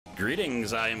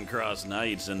Greetings, I am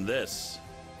CrossKnights, and this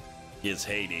is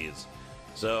Hades.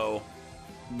 So,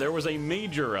 there was a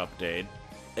major update.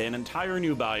 An entire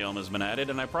new biome has been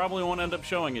added, and I probably won't end up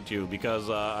showing it to you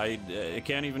because I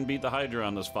can't even beat the Hydra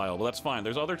on this file, but that's fine.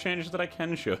 There's other changes that I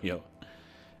can show you.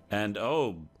 And,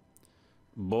 oh,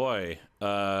 boy.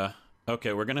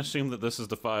 Okay, we're gonna assume that this is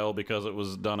the file because it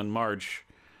was done in March.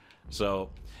 So,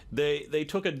 they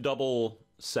took a double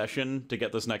session to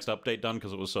get this next update done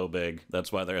because it was so big.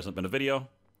 That's why there hasn't been a video.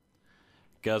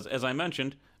 Because, as I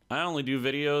mentioned, I only do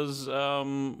videos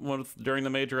during the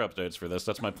major updates for this.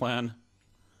 That's my plan.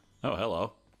 Oh,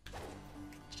 hello.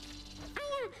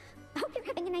 I hope you're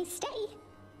having a nice stay.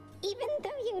 Even though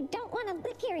you don't want to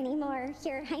live here anymore,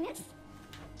 Your Highness.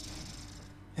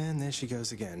 And there she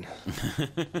goes again.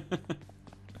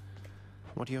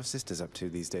 What are your sisters up to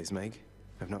these days, Meg?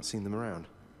 I've not seen them around.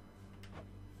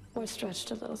 We're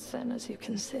stretched a little thin, as you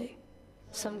can see.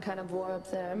 Some kind of war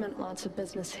up there meant lots of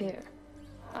business here.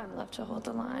 I'm left to hold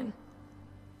the line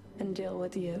and deal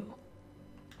with you.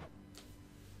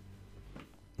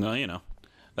 Well, you know,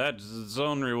 that's its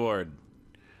own reward.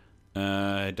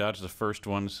 I dodged the first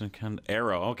one.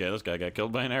 Arrow. Okay, this guy got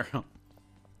killed by an arrow.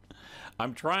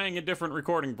 I'm trying a different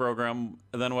recording program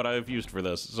than what I've used for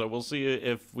this, so we'll see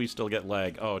if we still get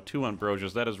lag. Oh, 2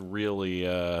 Ambrosias. That is really,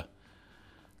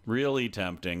 really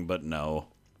tempting, but no.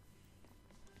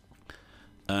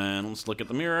 And let's look at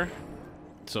the mirror.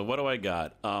 So what do I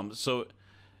got? So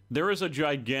there is a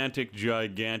gigantic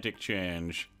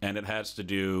change, and it has to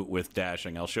do with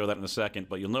dashing. I'll show that in a second,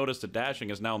 but you'll notice that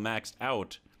dashing is now maxed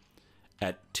out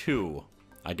at 2.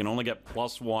 I can only get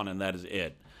 +1, and that is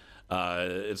it.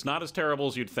 It's not as terrible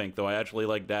as you'd think, though. I actually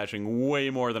like dashing way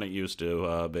more than it used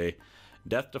to be.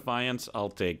 Death Defiance, I'll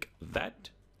take that.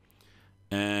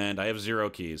 And I have 0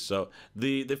 keys. So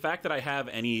the fact that I have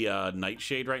any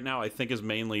Nightshade right now, I think is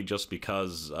mainly just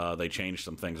because they changed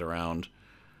some things around.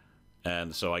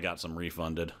 And so I got some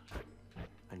refunded.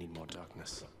 I need more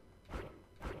darkness.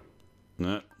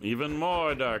 Even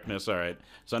more darkness, alright.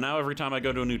 So now every time I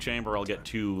go to a new chamber, I'll get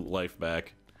 2 life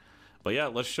back. But yeah,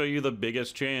 let's show you the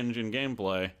biggest change in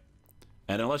gameplay.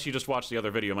 And unless you just watch the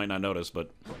other video, you might not notice, but...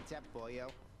 What's up,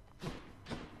 boyo?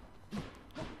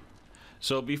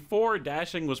 So before,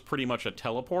 dashing was pretty much a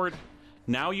teleport.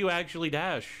 Now you actually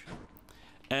dash.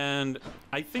 And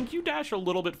I think you dash a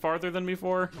little bit farther than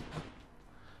before.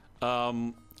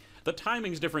 The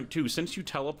timing's different too. Since you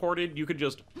teleported, you could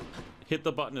just hit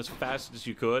the button as fast as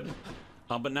you could.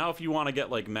 But now if you want to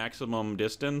get like maximum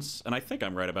distance, and I think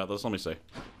I'm right about this, let me see.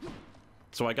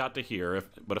 So I got to here,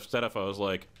 but instead if I was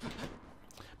like,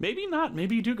 maybe not,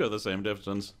 maybe you do go the same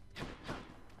distance.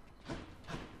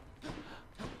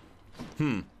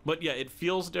 But yeah, it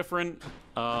feels different.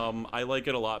 I like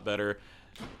it a lot better.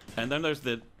 And then there's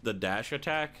the dash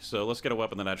attack. So let's get a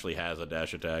weapon that actually has a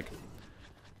dash attack.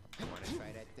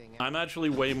 I'm actually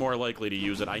way more likely to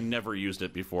use it. I never used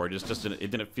it before. It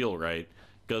didn't feel right.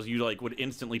 Because you like would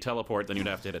instantly teleport, then you'd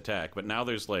have to hit attack. But now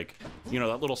there's like, you know,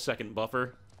 that little second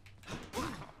buffer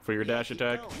for your dash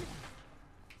attack.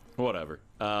 Whatever.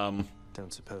 Don't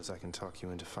suppose I can talk you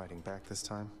into fighting back this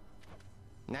time?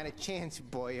 Not a chance,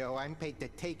 boyo. I'm paid to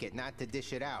take it, not to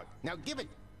dish it out. Now give it!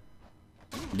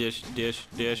 Dish, dish,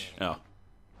 dish. Oh.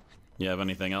 You have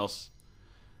anything else?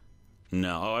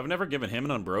 No. Oh, I've never given him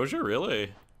an ambrosia?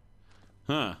 Really?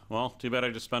 Huh. Well, too bad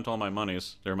I just spent all my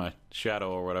monies. Or my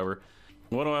shadow or whatever.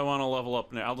 What do I want to level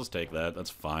up now? I'll just take that. That's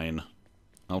fine.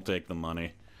 I'll take the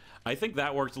money. I think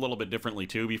that worked a little bit differently,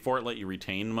 too. Before it let you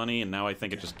retain money, and now I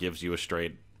think it just gives you a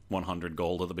straight 100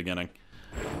 gold at the beginning.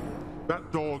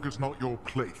 That dog is not your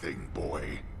plaything,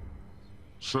 boy.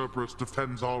 Cerberus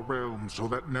defends our realm so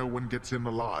that no one gets in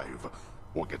alive,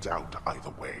 or gets out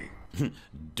either way.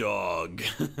 Dog.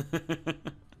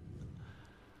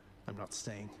 I'm not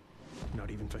staying.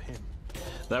 Not even for him.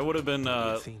 That would have been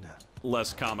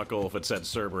less comical if it said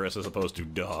Cerberus as opposed to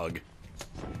dog.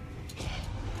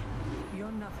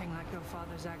 You're nothing like your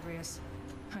father, Zagreus.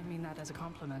 I mean that as a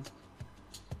compliment.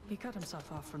 He cut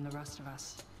himself off from the rest of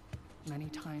us. Many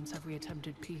times have we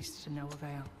attempted peace to no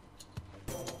avail.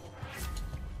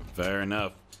 Fair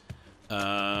enough.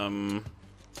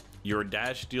 Your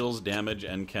dash deals damage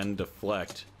and can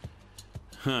deflect.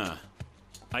 Huh.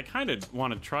 I kind of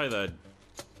want to try that.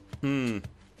 The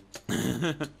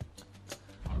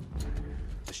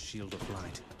shield of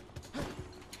light.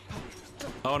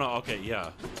 Oh no, okay,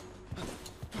 yeah.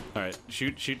 Alright,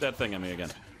 shoot that thing at me again.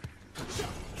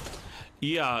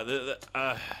 Yeah,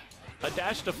 a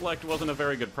dash deflect wasn't a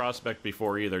very good prospect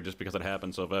before either, just because it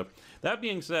happened so fast. That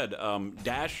being said,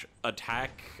 dash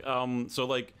attack, so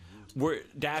like, where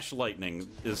dash lightning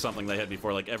is something they had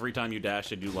before. Like every time you dash,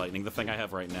 they do lightning. The thing I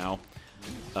have right now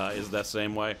is that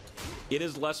same way. It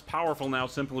is less powerful now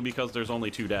simply because there's only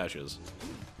 2 dashes.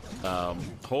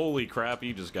 Holy crap,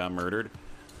 he just got murdered.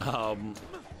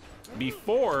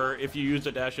 Before, if you used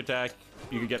a dash attack,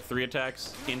 you could get 3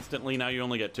 attacks instantly. Now you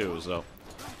only get 2, so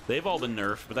they've all been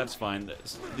nerfed, but that's fine.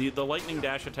 The lightning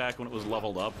dash attack, when it was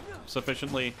leveled up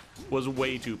sufficiently, was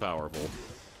way too powerful.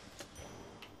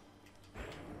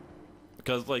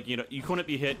 Because, like, you know, you couldn't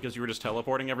be hit because you were just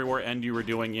teleporting everywhere, and you were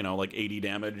doing, you know, like 80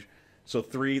 damage. So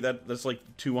 3, that's like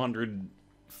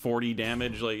 240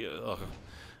 damage, like, ugh.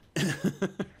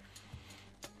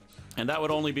 And that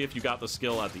would only be if you got the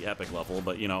skill at the epic level,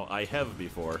 but, you know, I have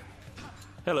before.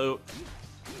 Hello.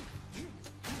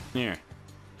 Here.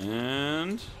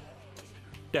 And...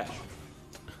 dash.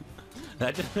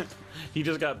 That he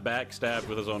just got backstabbed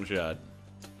with his own shot.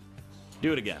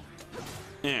 Do it again.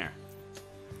 There.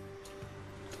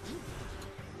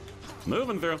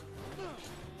 Moving through.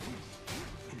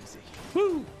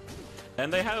 Woo!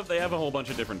 And they have a whole bunch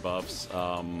of different buffs.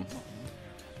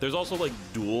 There's also like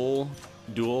dual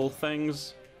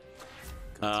things.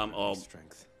 Oh,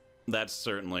 Strength. that's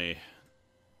certainly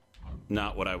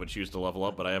not what I would choose to level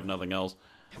up, but I have nothing else.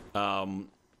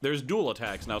 There's dual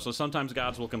attacks now, so sometimes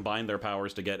gods will combine their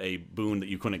powers to get a boon that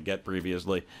you couldn't get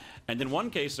previously. And in one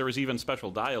case, there was even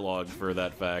special dialogue for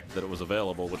that fact that it was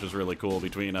available, which is really cool,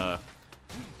 between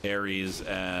Ares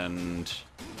and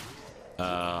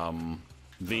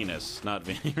Venus. Not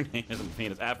Venus. Her name isn't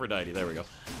Venus. Aphrodite. There we go.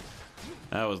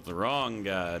 That was the wrong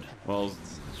god. Well,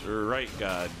 right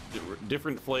god.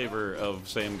 Different flavor of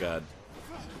same god.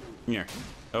 Here.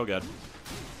 Oh god.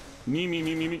 Me.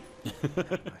 Nice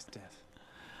death.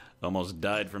 Almost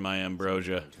died from my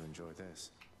ambrosia. To enjoy this.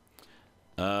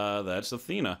 That's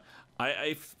Athena.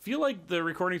 I feel like the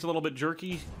recording's a little bit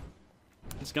jerky.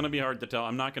 It's gonna be hard to tell.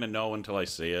 I'm not gonna know until I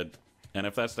see it. And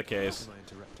if that's the case,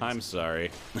 I'm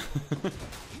sorry.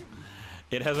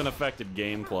 It hasn't affected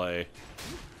gameplay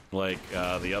like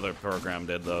the other program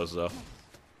did, though, so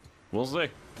we'll see.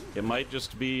 It might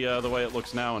just be the way it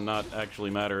looks now and not actually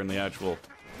matter in the actual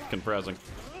compressing.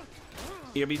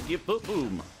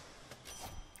 Boom.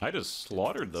 I just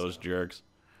slaughtered those jerks.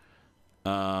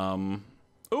 Oh,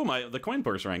 the coin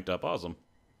purse ranked up. Awesome.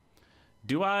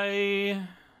 Do I...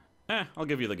 I'll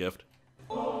give you the gift.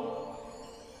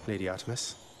 Lady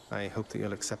Artemis, I hope that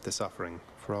you'll accept this offering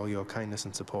for all your kindness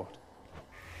and support.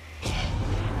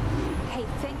 Hey,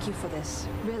 thank you for this,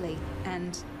 really.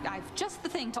 And I've just the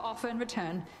thing to offer in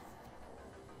return.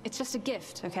 It's just a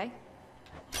gift, okay?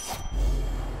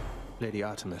 Lady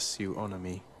Artemis, you honor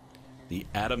me. The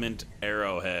adamant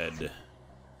arrowhead.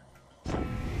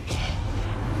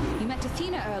 You met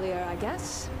Athena earlier, I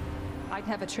guess. I'd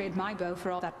never trade my bow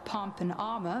for all that pomp and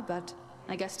armor, but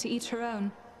I guess to each her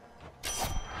own.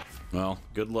 Well,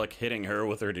 good luck hitting her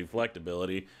with her deflect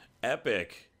ability.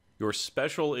 Epic! Your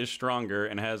special is stronger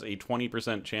and has a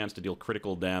 20% chance to deal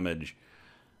critical damage.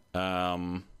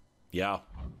 Yeah,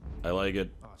 I like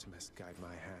it. Artemis, guide my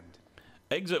hand.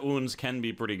 Exit wounds can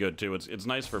be pretty good, too. It's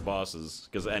nice for bosses,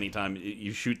 because anytime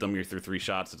you shoot them, you're through 3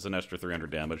 shots, it's an extra 300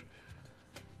 damage.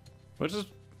 Which is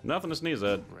nothing to sneeze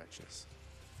at. Wretches.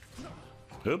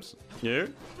 Oops. Yeah.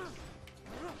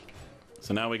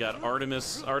 So now we got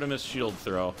Artemis shield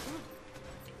throw.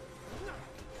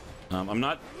 I'm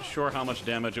not sure how much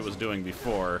damage it was doing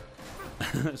before,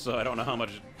 so I don't know how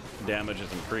much damage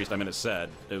has increased. I mean, it said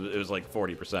it was like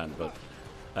 40%, but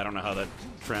I don't know how that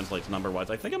translates number-wise.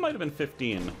 I think it might have been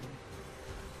 15.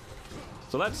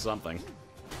 So that's something.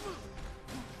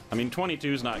 I mean,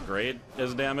 22 is not great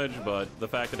as damage, but the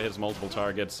fact that it hits multiple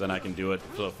targets and I can do it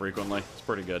so frequently, it's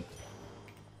pretty good.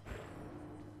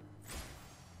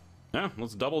 Yeah,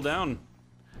 let's double down.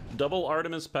 Double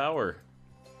Artemis power.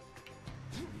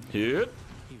 Hit.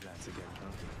 He rats again, huh?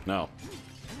 No.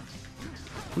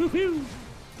 Woohoo!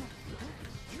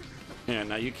 Yeah,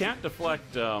 now you can't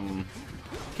deflect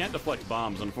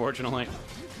bombs, unfortunately.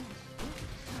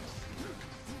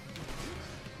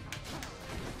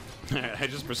 I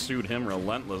just pursued him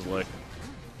relentlessly.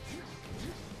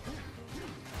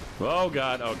 Oh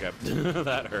god, okay.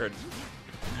 That hurt.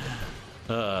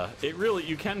 It really,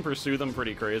 you can pursue them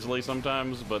pretty crazily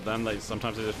sometimes, but then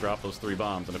sometimes they just drop those 3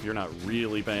 bombs, and if you're not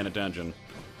really paying attention.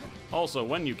 Also,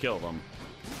 when you kill them,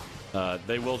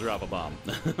 they will drop a bomb.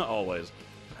 Always.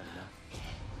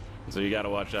 So you gotta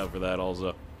watch out for that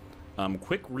also.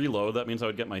 Quick reload, that means I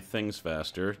would get my things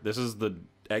faster. This is the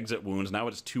exit wounds, now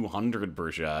it's 200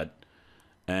 per shot.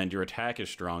 And your attack is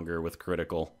stronger with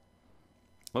critical.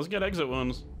 Let's get exit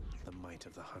wounds. The might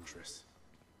of the huntress.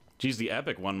 Geez, the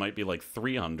epic one might be like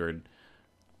 300.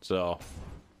 So,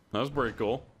 That was pretty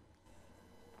cool.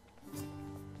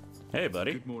 Hey,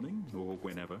 buddy. Good morning, or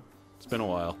whenever. It's been a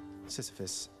while.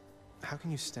 Sisyphus, how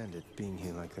can you stand it being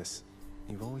here like this?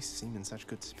 You've always seemed in such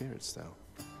good spirits, though.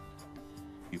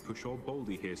 You push old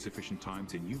Baldy here sufficient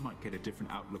times and you might get a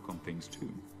different outlook on things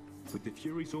too. With the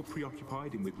Furies all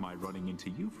preoccupied and with my running into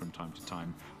you from time to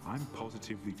time, I'm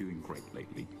positively doing great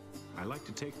lately. I like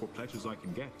to take what pleasures I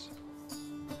can get.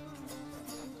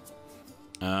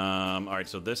 Alright,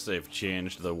 so this they've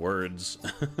changed the words.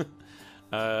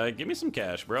 Give me some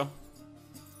cash, bro.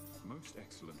 Most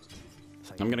excellent.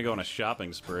 I'm gonna go on a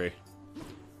shopping spree.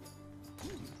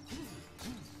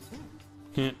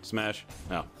 Smash.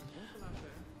 Oh.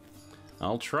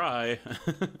 I'll try.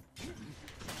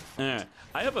 I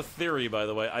have a theory, by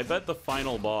the way. I bet the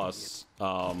final boss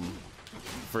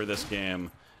for this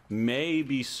game may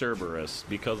be Cerberus,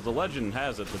 because the legend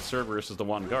has it that Cerberus is the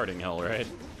one guarding Hell, right?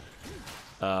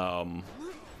 And,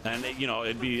 you know,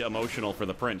 it'd be emotional for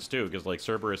the prince, too, because, like,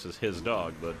 Cerberus is his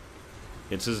dog, but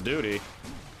it's his duty.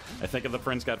 I think if the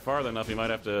prince got farther enough, he might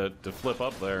have to flip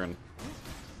up there and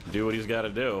do what he's got to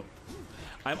do.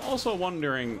 I'm also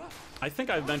wondering, I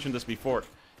think I've mentioned this before,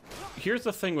 here's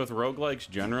the thing with roguelikes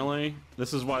generally,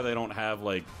 this is why they don't have,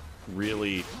 like,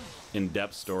 really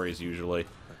in-depth stories usually.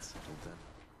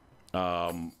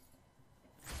 You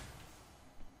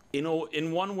know,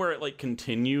 in one where it, like,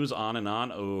 continues on and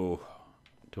on, oh,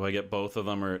 do I get both of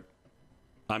them, or...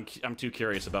 I'm too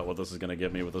curious about what this is going to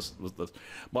give me with this.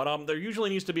 But there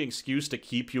usually needs to be an excuse to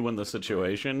keep you in the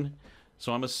situation.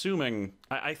 So I'm assuming...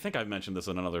 I think I've mentioned this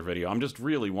in another video. I'm just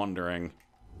really wondering...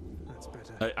 That's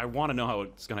better. I want to know how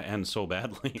it's going to end so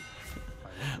badly.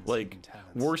 Like,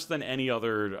 worse than any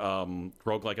other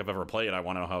roguelike I've ever played, I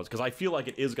want to know how it's... Because I feel like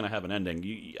it is going to have an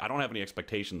ending. I don't have any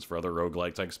expectations for other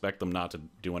roguelikes. I expect them not to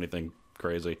do anything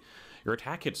crazy. Your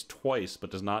attack hits twice,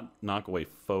 but does not knock away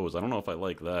foes. I don't know if I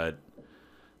like that.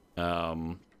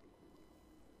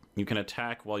 You can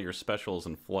attack while your special is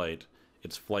in flight.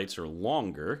 Its flights are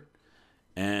longer.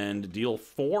 And deal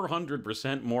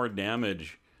 400% more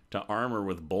damage to armor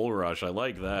with Bull Rush. I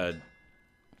like that.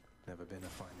 Never been a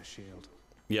finer shield.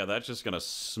 Yeah, that's just gonna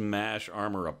smash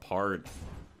armor apart.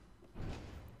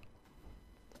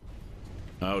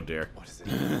 Oh dear. What is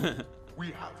it? We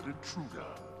have an intruder.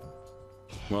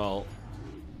 Well,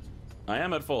 I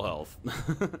am at full health.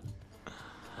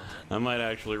 I might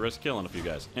actually risk killing a few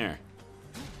guys. There.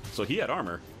 So he had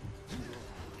armor.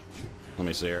 Let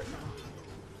me see here.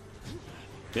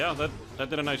 Yeah, that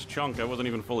did a nice chunk. I wasn't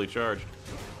even fully charged.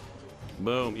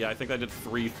 Boom. Yeah, I think I did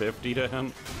 350 to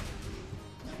him.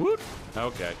 Whoop.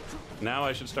 Okay. Now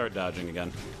I should start dodging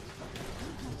again.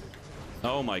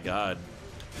 Oh my god.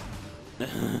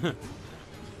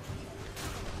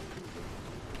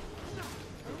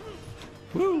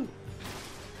 Woo!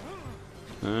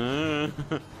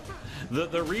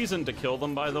 The reason to kill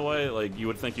them, by the way, like, you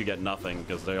would think you get nothing,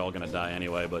 because they're all gonna die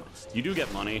anyway, but you do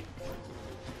get money.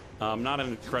 Not an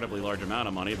incredibly large amount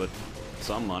of money, but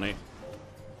some money.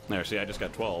 There, see, I just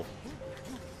got 12.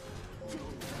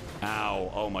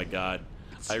 Ow, oh my god.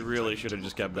 I really should have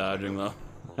just kept dodging, though.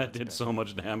 That did so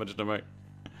much damage to me.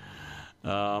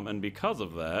 And because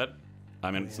of that,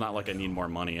 I mean, it's not like I need more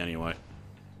money anyway.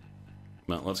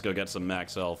 But let's go get some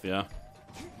max health, yeah?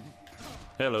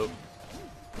 Hello.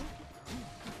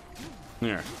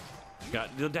 There. God,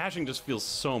 the dashing just feels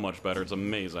so much better. It's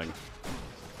amazing.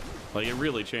 Like, it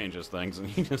really changes things, and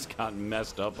he just got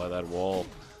messed up by that wall.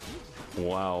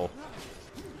 Wow.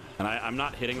 And I'm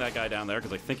not hitting that guy down there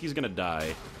because I think he's gonna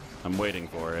die. I'm waiting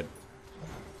for it.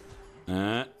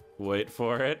 Wait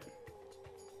for it.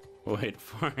 Wait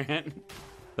for it.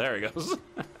 There he goes.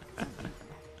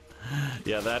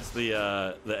 Yeah, that's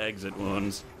the exit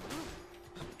wounds.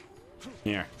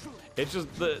 Here. It's just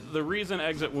the reason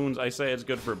exit wounds, I say it's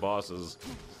good for bosses.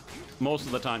 Most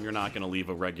of the time, you're not going to leave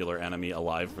a regular enemy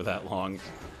alive for that long.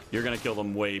 You're going to kill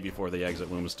them way before the exit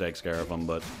wounds takes care of them,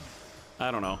 but I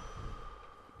don't know.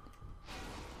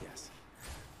 Yes.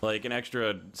 Like an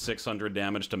extra 600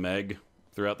 damage to Meg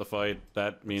throughout the fight,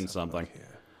 that means something.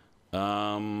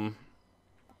 I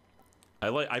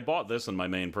bought this in my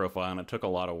main profile and it took a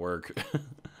lot of work.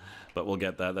 But we'll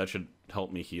get that. That should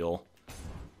help me heal.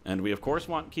 And we of course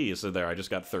want keys. So there, I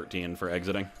just got 13 for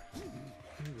exiting.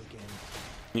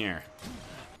 Here.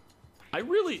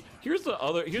 Here's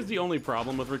the only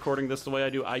problem with recording this the way I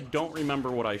do. I don't remember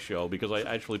what I show because I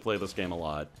actually play this game a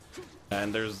lot.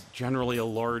 And there's generally a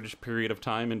large period of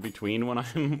time in between when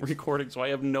I'm recording, so I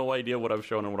have no idea what I've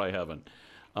shown and what I haven't.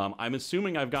 I'm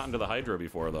assuming I've gotten to the Hydra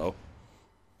before, though.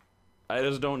 I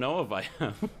just don't know if I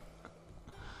have.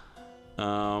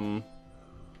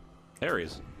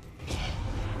 Ares.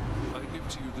 I give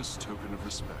to you this token of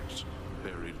respect,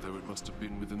 buried though it must have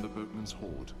been within the boatman's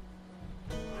hoard.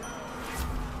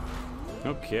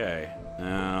 Okay.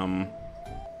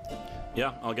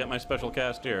 Yeah, I'll get my special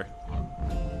cast here.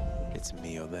 It's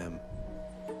me or them.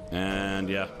 And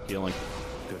yeah, healing.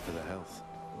 Good for the health.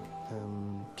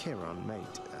 Kieran,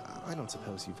 mate, I don't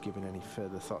suppose you've given any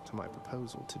further thought to my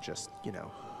proposal to just, you know,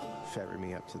 ferry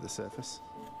me up to the surface,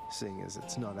 seeing as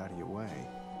it's not out of your way.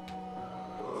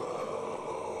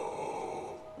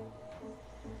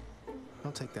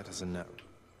 I'll take that as a no.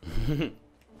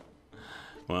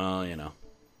 Well, you know.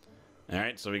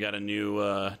 Alright, so we got a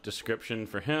new description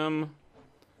for him.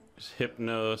 There's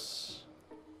Hypnos.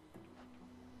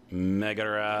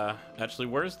 Megara. Actually,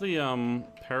 where's the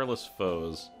Perilous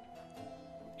Foes?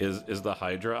 Is the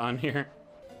Hydra on here?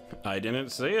 I didn't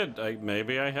see it.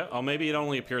 Maybe I have. Oh, maybe it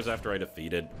only appears after I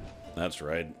defeat it. That's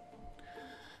right.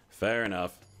 Fair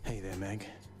enough. Hey there, Meg.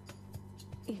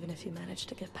 Even if you manage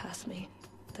to get past me,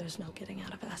 there's no getting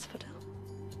out of Asphodel.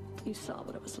 You saw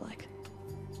what it was like.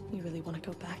 You really want to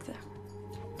go back there?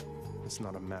 It's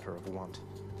not a matter of want.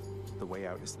 The way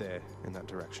out is there, in that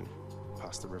direction,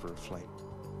 past the River of Flame.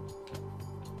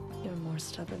 You're more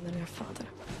stubborn than your father.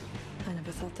 I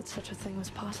never thought that such a thing was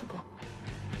possible.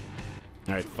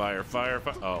 Alright, fire, fire,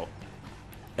 fire. Oh.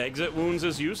 Exit wounds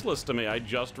is useless to me. I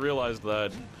just realized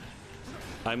that.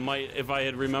 I might, if I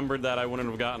had remembered that, I wouldn't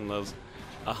have gotten those.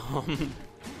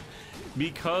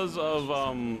 Because of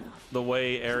the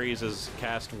way Ares'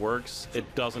 cast works,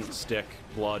 it doesn't stick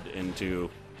blood into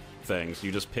things.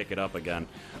 You just pick it up again.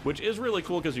 Which is really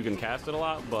cool because you can cast it a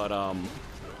lot, but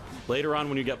later on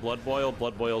when you get Blood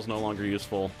Boil is no longer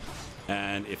useful.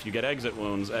 And if you get Exit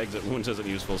Wounds isn't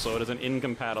useful, so it is an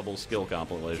incompatible skill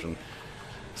compilation.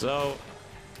 So,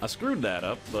 I screwed that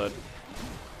up, but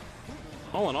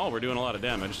all in all, we're doing a lot of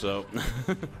damage, so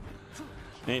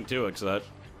ain't too upset.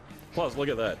 Plus, look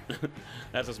at that.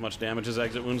 That's as much damage as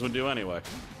Exit Wounds would do anyway.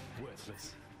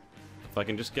 If I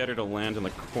can just get her to land in the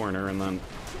corner and then...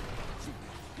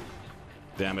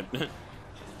 Damn it.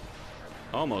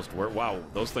 Almost were. Wow,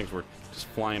 those things were just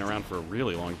flying around for a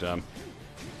really long time.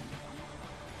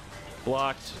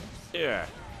 Blocked. Yeah.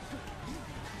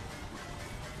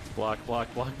 Block,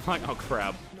 block, block, block. Oh,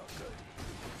 crap.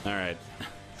 Alright.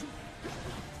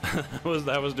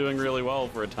 that was doing really well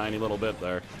for a tiny little bit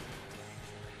there.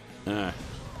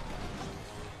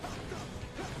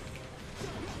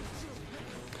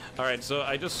 Alright, so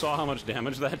I just saw how much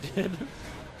damage that did.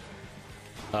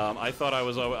 I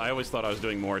always thought I was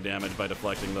doing more damage by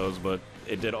deflecting those, but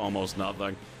it did almost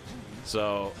nothing.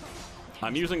 So,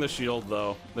 I'm using the shield,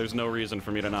 though. There's no reason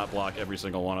for me to not block every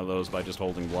single one of those by just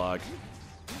holding block.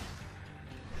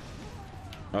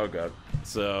 Oh, God.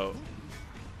 So,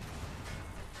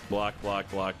 block, block,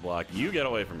 block, block. You get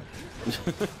away from me.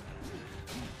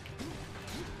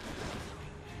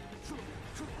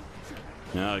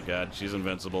 Oh, God. She's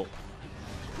invincible.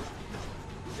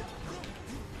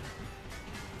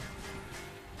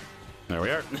 There we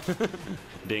are.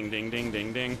 Ding, ding, ding,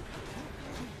 ding, ding.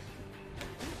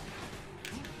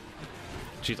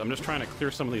 Jeez, I'm just trying to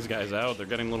clear some of these guys out. They're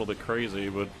getting a little bit crazy,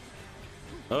 but...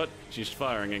 Oh, she's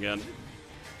firing again.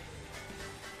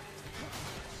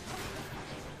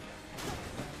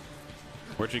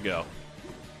 Where'd she go?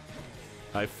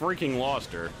 I freaking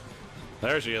lost her.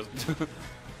 There she is.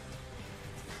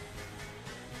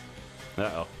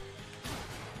 Uh-oh.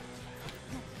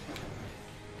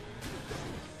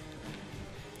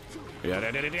 Yeah.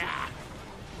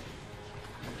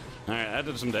 Alright, that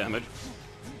did some damage.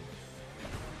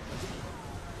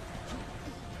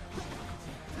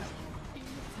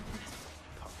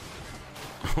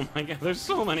 Oh my god, there's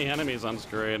so many enemies on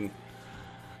screen.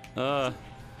 I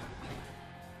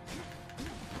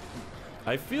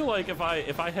feel like if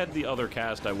I had the other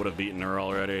cast, I would have beaten her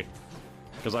already.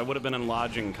 Because I would have been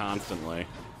enlarging constantly.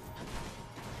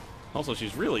 Also,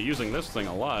 she's really using this thing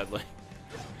a lot. Like,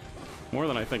 more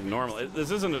than I think normally.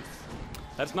 This isn't a...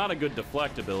 That's not a good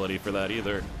deflect ability for that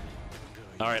either.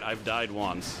 Alright, I've died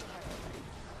once.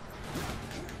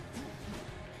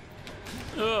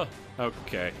 Ugh.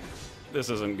 Okay. This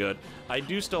isn't good. I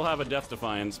do still have a Death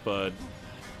Defiance, but...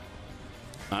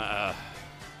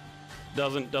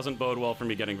 doesn't bode well for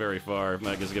me getting very far.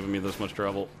 Meg is giving me this much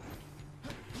trouble.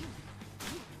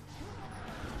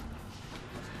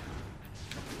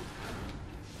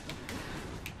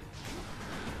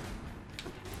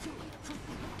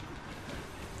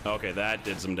 Okay, that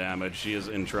did some damage. She is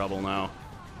in trouble now.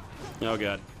 Oh,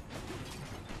 God.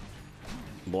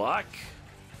 Block.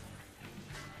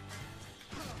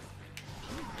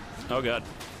 Oh, God.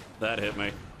 That hit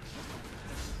me.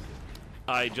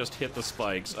 I just hit the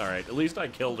spikes. Alright, at least I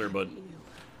killed her, but...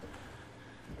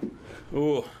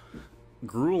 Ooh,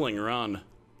 grueling run.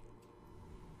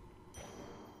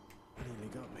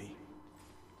 Nearly got me.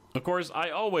 Of course, I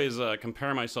always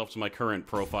compare myself to my current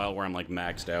profile where I'm like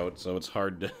maxed out, so it's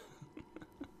hard to...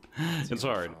 it's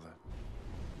hard.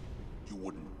 You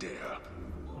wouldn't dare.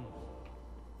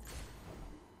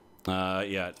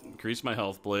 Yeah, increase my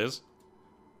health, please.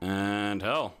 And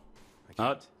hell.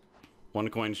 One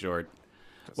coin short.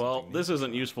 Well, this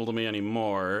isn't useful to me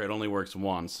anymore. It only works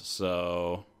once,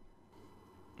 so...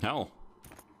 Hell.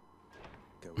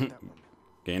 Go with that one.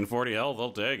 Gain 40 health,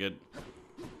 I'll take it.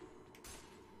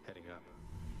 Heading up.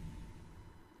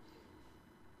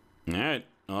 Alright,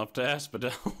 off to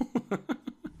Asphodel.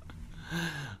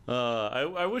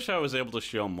 I wish I was able to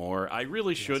show more. I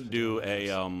really should do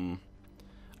a,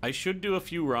 I should do a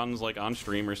few runs, like, on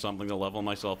stream or something to level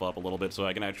myself up a little bit so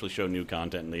I can actually show new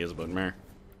content in these, but meh.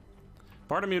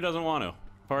 Part of me doesn't want to.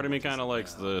 Part of me kind of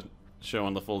likes the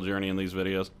showing the full journey in these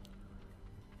videos.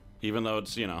 Even though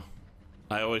it's, you know,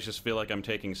 I always just feel like I'm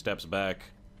taking steps back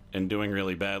and doing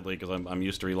really badly because I'm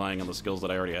used to relying on the skills that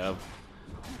I already have.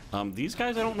 These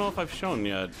guys I don't know if I've shown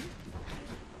yet.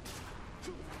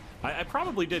 I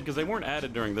probably did because they weren't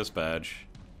added during this badge.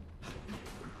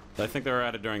 I think they were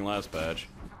added during last badge.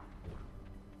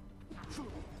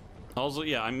 Also,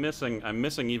 yeah, I'm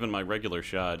missing even my regular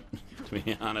shot, to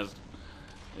be honest.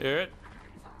 Hear it?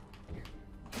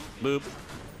 Boop.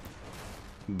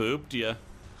 Booped ya.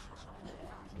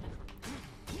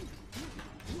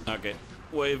 Okay,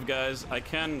 wave guys. I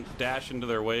can dash into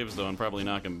their waves though and probably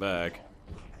knock him back.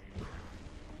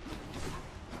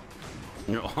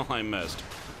 Oh, I missed.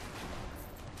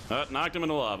 Knocked him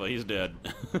into lava. He's dead.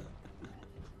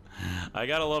 I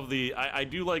gotta love the... I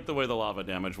do like the way the lava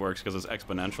damage works because it's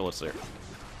exponential. It's there.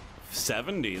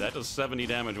 70? That does 70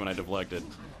 damage when I deflect it.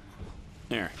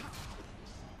 There.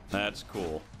 That's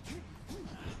cool.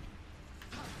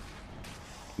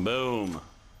 Boom.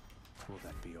 Will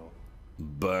that be all?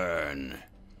 Burn.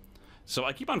 So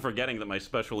I keep on forgetting that my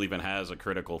special even has a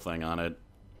critical thing on it.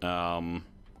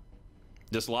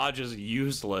 Dislodge is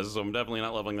useless, so I'm definitely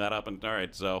not leveling that up. And all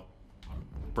right, so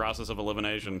process of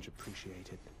elimination. Much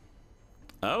appreciated.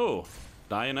 Oh,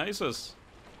 Dionysus.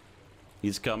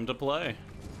 He's come to play.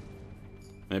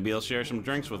 Maybe he'll share some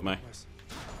drinks with me.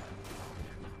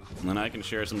 And then I can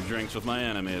share some drinks with my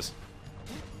enemies.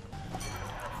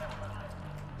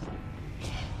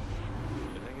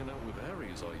 You're hanging out with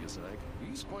Ares, are you, Zag?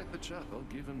 He's quite the chap. I'll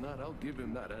give him that. I'll give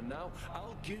him that. And now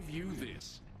I'll give you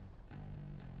this.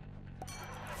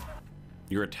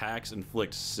 Your attacks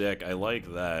inflict sick. I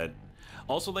like that.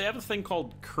 Also, they have a thing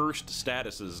called cursed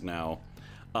statuses now.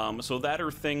 So that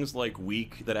are things like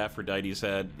weak that Aphrodite's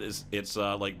had. It's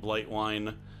like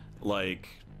Blightwine, like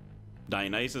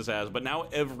Dionysus has, but now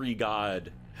every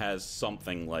god has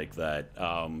something like that.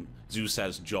 Zeus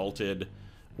has Jolted,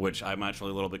 which I'm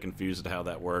actually a little bit confused at how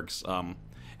that works.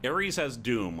 Ares has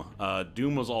Doom.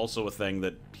 Doom was also a thing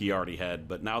that he already had,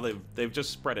 but now they've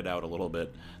just spread it out a little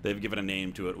bit. They've given a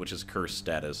name to it, which is Cursed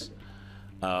Status.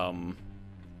 Cheers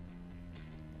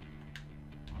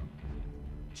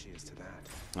to that.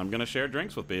 I'm gonna share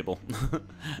drinks with people,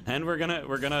 and we're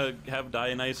gonna have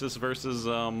Dionysus versus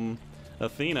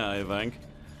Athena. I think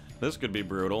this could be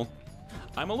brutal.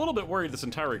 I'm a little bit worried this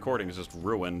entire recording is just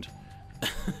ruined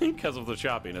because of the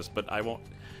choppiness, but I won't.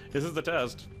 This is the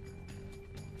test.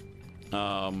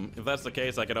 If that's the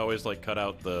case, I could always like cut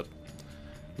out the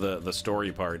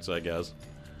story parts, I guess,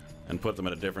 and put them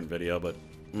in a different video. But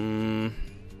eeny,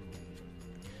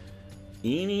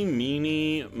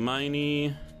 meeny,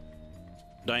 miny,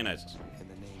 Dionysus. In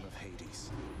the name of Hades.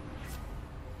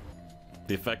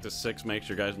 The effect is 6 makes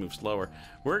your guys move slower.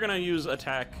 We're gonna use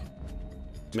attack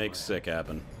makes sick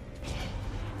happen.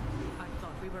 I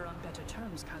thought we were on better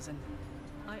terms, cousin.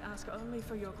 I ask only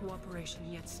for your cooperation,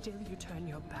 yet still you turn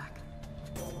your back.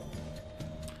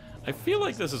 I feel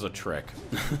like this is a trick.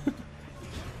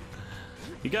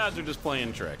 You gods are just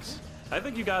playing tricks. I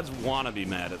think you gods want to be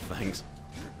mad at things.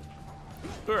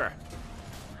 Sure.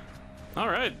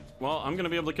 Alright, well, I'm gonna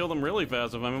be able to kill them really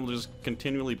fast if I'm able to just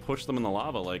continually push them in the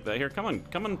lava like that. Here, come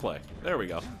and play. There we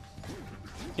go.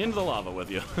 Into the lava with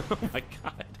you. Oh my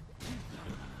god.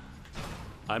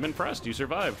 I'm impressed you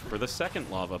survived for the second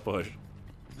lava push.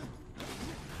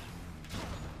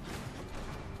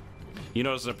 You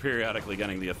notice they're periodically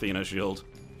getting the Athena shield.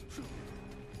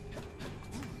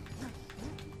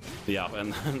 Yeah,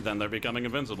 and then they're becoming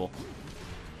invincible.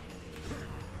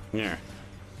 Yeah.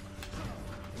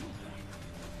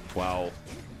 Wow.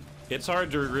 It's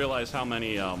hard to realize how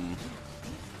many,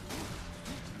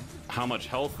 how much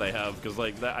health they have, because,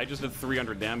 like, that I just did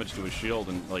 300 damage to his shield,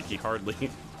 and, like, he hardly,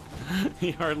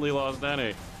 he hardly lost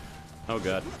any. Oh,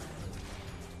 God.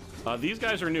 These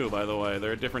guys are new, by the way.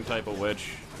 They're a different type of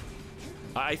witch.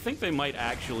 I think they might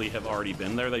actually have already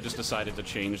been there. They just decided to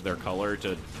change their color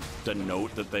to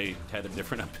denote that they had a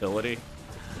different ability.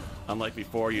 Unlike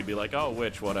before, you'd be like, oh,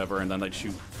 witch, whatever, and then they'd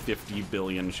shoot 50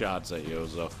 billion shots at you,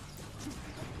 so...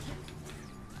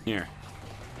 Here.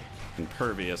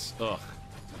 Impervious. Ugh.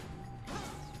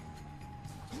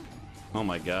 Oh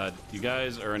my god. You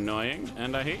guys are annoying,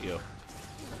 and I hate you.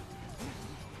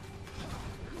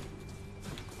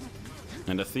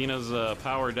 And Athena's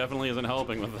power definitely isn't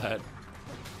helping with that.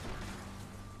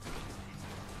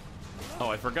 Oh,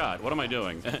 I forgot. What am I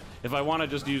doing? If I want to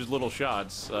just use little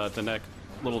shots to neck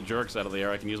little jerks out of the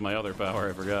air, I can use my other power.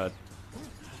 I forgot.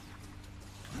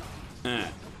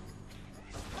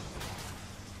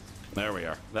 There we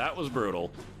are. That was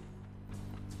brutal.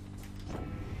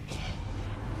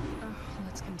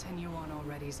 Let's continue on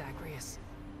already, Zagreus.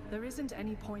 There isn't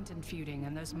any point in feuding,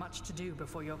 and there's much to do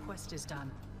before your quest is done.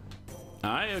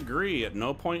 I agree. At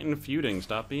no point in feuding.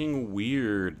 Stop being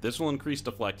weird. This will increase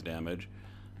deflect damage.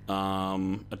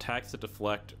 Attacks that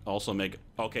deflect also make...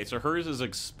 Okay, so hers is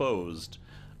exposed.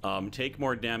 Take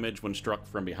more damage when struck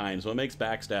from behind, so it makes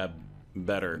backstab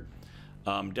better.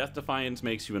 Death Defiance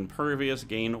makes you impervious,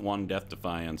 gain 1 Death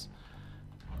Defiance.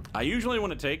 I usually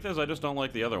want to take this, I just don't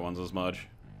like the other ones as much.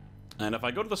 And if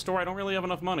I go to the store, I don't really have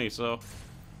enough money, so...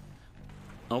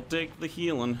 I'll take the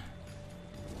healing.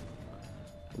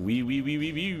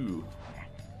 Wee.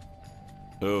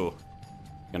 Oh.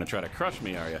 Gonna try to crush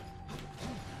me, are you?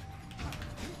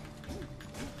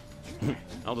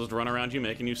 I'll just run around you,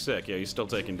 making you sick. Yeah, he's still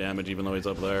taking damage, even though he's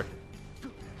up there.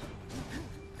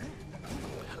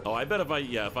 Oh, I bet if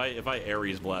I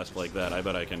Ares Blast like that, I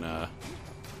bet I can, Oh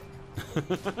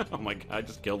my god, I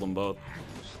just killed them both.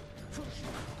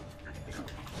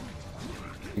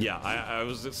 Yeah, I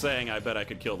was saying I bet I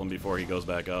could kill them before he goes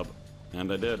back up.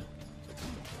 And I did.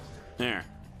 There.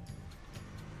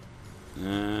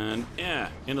 And, yeah,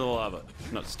 into the lava.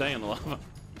 No, stay in the lava.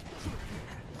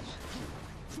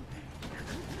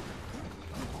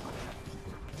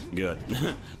 Good.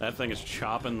 That thing is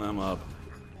chopping them up.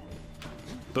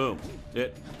 Boom.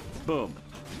 Boom.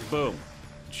 Boom.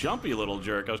 Jumpy little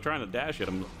jerk. I was trying to dash at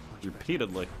him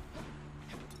repeatedly.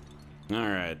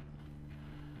 Alright.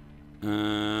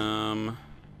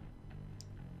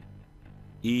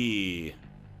 E.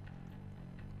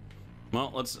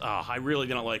 Well, let's... Oh, I really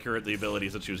didn't like her at the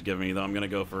abilities that she was giving me, though. I'm gonna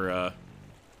go for,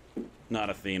 not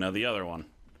Athena, the other one.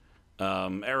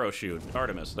 Arrow Shoot.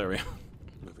 Artemis. There we go.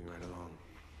 Moving right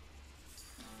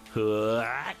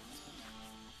along.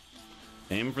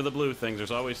 Aim for the blue things.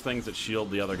 There's always things that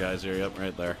shield the other guys here. Yep,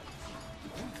 right there.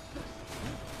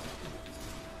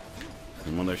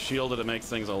 And when they're shielded, it makes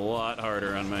things a lot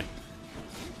harder on me.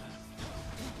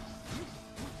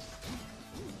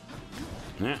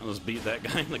 Yeah, let's beat that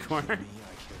guy in the corner.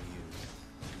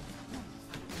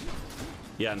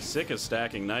 Yeah, and Sick is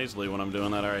stacking nicely when I'm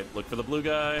doing that. Alright, look for the blue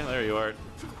guy. There you are.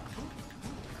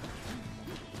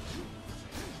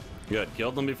 Good.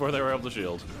 Killed them before they were able to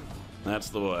shield. That's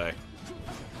the way.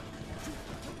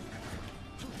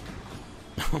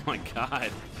 Oh my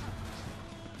god.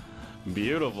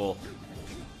 Beautiful.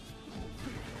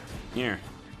 Here.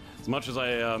 As much as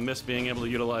I miss being able to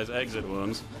utilize exit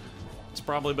wounds, it's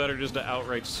probably better just to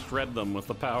outright shred them with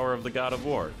the power of the God of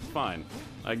War. Fine.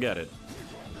 I get it.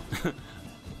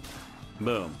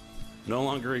 Boom. No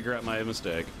longer regret my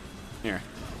mistake. Here.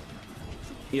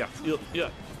 Yeah.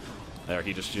 There,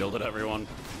 he just shielded everyone.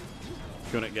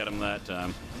 Couldn't get him that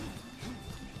time.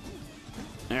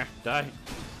 There, die.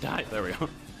 Die. There we go.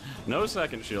 No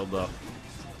second shield, though.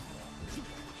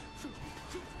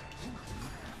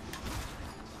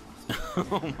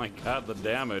 Oh my god, the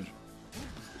damage.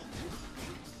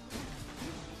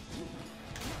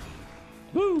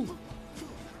 Woo!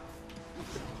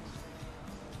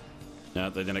 No,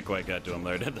 they didn't quite get to him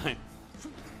there, did they?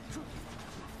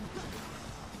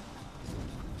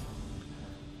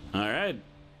 Alright.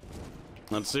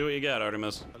 Let's see what you got,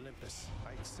 Artemis. Olympus,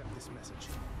 I accept this message.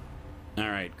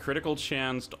 Alright, critical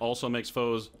chance also makes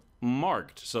foes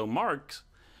marked. So marked,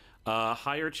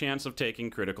 higher chance of taking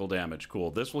critical damage.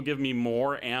 Cool. This will give me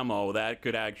more ammo. That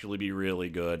could actually be really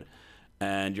good.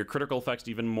 And your critical effect's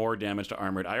even more damage to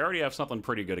armored. I already have something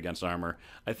pretty good against armor.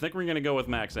 I think we're going to go with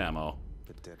max ammo.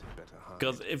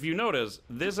 Because if you notice,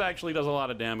 this actually does a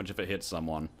lot of damage if it hits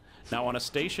someone. Now, on a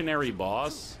stationary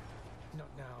boss... Not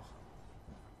now.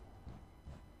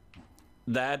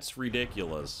 That's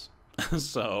ridiculous.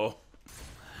 So,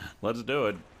 let's do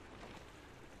it.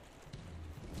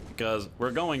 Because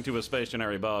we're going to a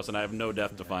stationary boss, and I have no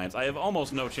Death Defiance. I have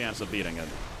almost no chance of beating it.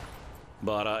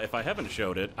 But if I haven't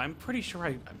showed it, I'm pretty sure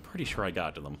I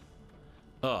got to them.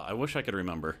 Oh, I wish I could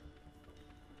remember.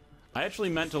 I actually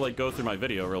meant to, like, go through my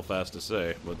video real fast to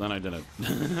say, but then I didn't.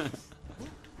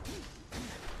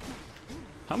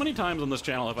 How many times on this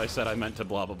channel have I said I meant to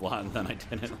blah blah blah and then I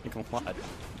didn't? Like, a lot.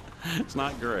 It's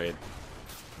not great.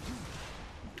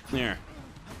 Here.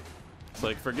 It's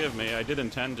like, forgive me, I did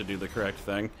intend to do the correct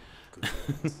thing.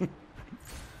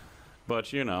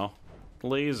 But, you know,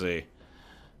 lazy.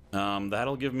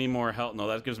 That'll give me more health. No,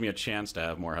 that gives me a chance to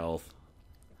have more health.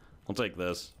 I'll take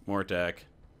this. More attack.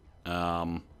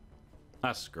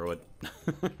 Screw it.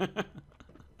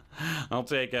 I'll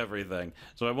take everything.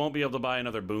 So I won't be able to buy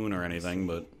another boon or anything,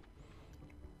 but...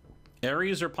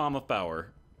 Ares or Palm of Power?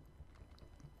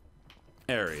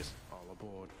 Ares. All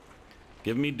aboard.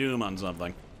 Give me Doom on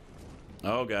something.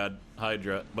 Oh god,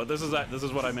 Hydra. But this is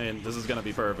what I mean. This is gonna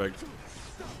be perfect.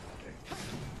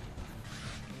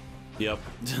 Yep.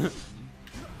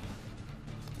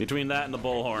 Between that and the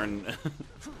Bullhorn...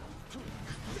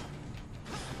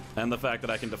 and the fact that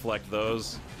I can deflect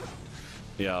those.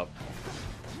 Yep.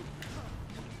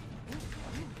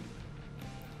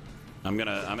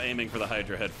 I'm aiming for the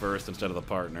Hydra head first instead of the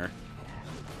partner.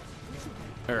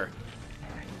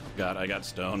 God, I got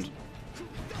stoned.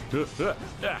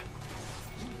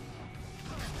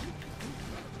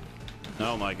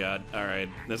 Oh my god. Alright.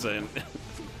 This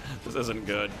isn't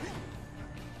good.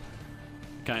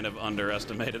 Kind of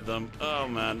underestimated them. Oh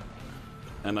man.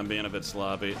 And I'm being a bit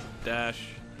sloppy. Dash.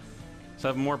 Let's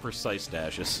have more precise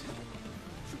dashes.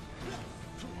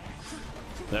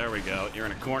 There we go. You're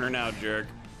in a corner now, jerk.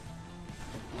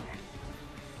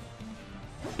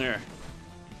 There.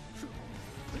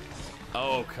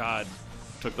 Oh, God.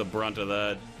 Took the brunt of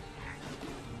that.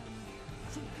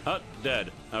 Oh,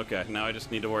 dead. Okay, now I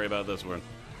just need to worry about this one.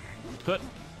 Put.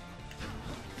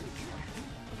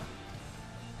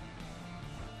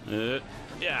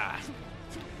 Yeah.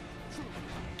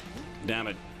 Damn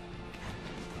it.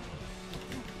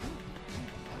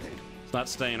 It's not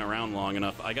staying around long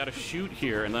enough. I gotta shoot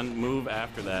here and then move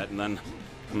after that and then...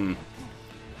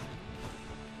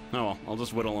 Oh well, I'll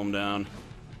just whittle them down.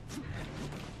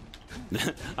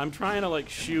 I'm trying to, like,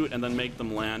 shoot and then make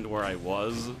them land where I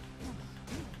was.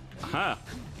 Ha!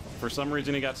 For some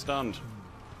reason he got stunned.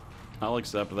 I'll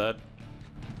accept that.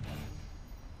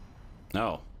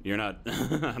 No, you're not...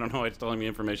 I don't know why it's telling me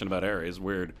information about Ares.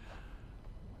 Weird.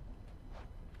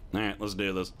 Alright, let's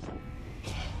do this.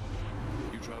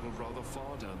 You traveled rather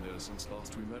far down there since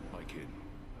last we met, my kid.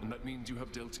 And that means you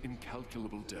have dealt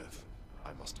incalculable death.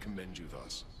 I must commend you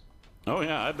thus. Oh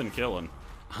yeah, I've been killing.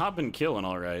 I've been killing,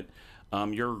 alright.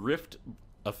 Your rift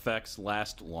effects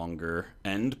last longer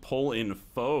and pull in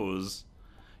foes.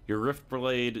 Your rift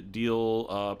blade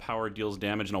power deals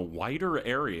damage in a wider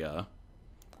area.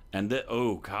 And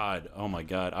oh god, oh my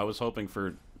god, I was hoping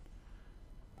for...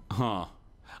 Huh.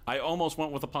 I almost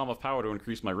went with the Palm of Power to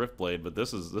increase my rift blade, but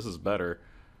this is better.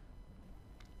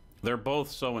 They're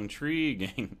both so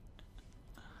intriguing.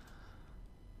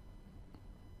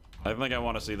 I think I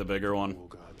want to see the bigger one.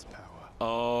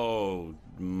 Oh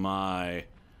my.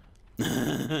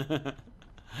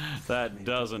 That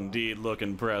does indeed look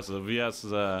impressive. Yes,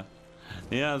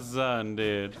 yes,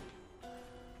 indeed.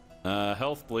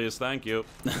 Health, please. Thank you.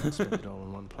 Spend it all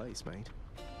in one place, mate.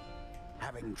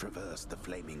 Having traversed the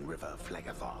flaming river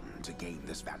Phlegethon to gain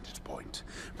this vantage point,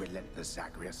 relentless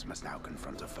Zagreus must now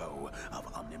confront a foe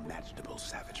of unimaginable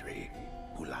savagery,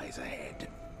 who lies ahead,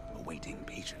 awaiting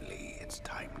patiently its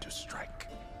time to strike.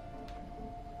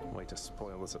 Way to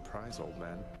spoil the surprise, old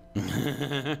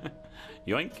man.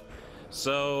 Yoink.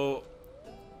 So,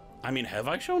 I mean, have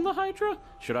I shown the Hydra?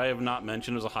 Should I have not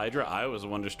mentioned it was a Hydra? I was the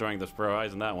one destroying this pro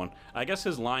eyes in that one. I guess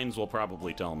his lines will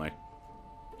probably tell me.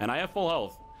 And I have full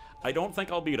health. I don't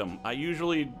think I'll beat him. I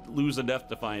usually lose a Death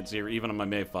Defiance here, even on my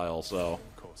May file, so...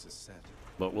 Course is set.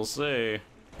 But we'll see.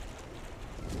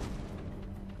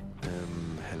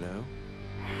 Hello?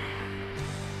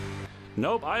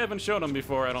 Nope, I haven't shown him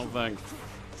before, I don't think.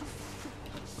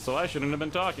 So I shouldn't have been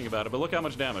talking about it, but look how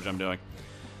much damage I'm doing.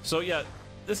 So yeah,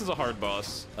 this is a hard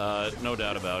boss, no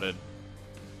doubt about it.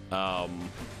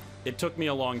 It took me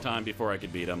a long time before I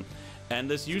could beat him. And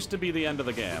this used to be the end of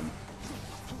the game.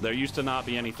 There used to not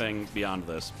be anything beyond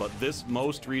this, but this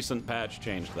most recent patch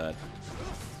changed that.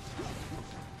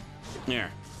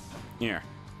 Here. Here.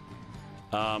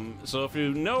 So if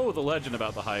you know the legend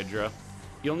about the Hydra,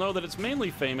 you'll know that it's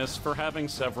mainly famous for having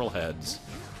several heads.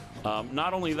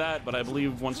 Not only that, but I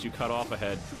believe once you cut off a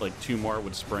head, like 2 more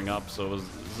would spring up, so it was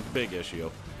a big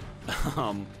issue.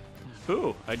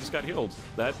 Ooh, I just got healed.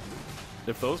 That,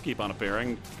 if those keep on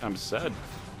appearing, I'm sad.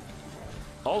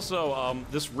 Also,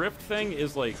 this rift thing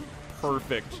is, like,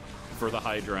 perfect for the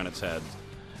Hydra and its head.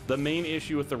 The main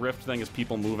issue with the rift thing is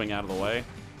people moving out of the way.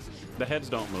 The heads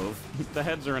don't move. The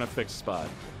heads are in a fixed spot.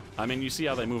 I mean, you see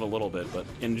how they move a little bit, but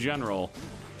in general,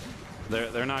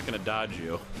 they're not going to dodge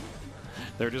you.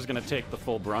 They're just going to take the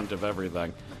full brunt of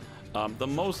everything. The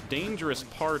most dangerous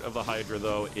part of the Hydra,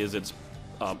 though, is its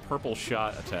purple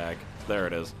shot attack. There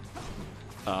it is.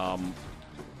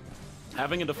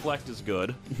 Having a deflect is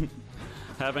good.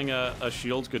 Having a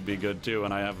shield could be good, too,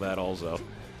 and I have that also.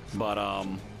 But,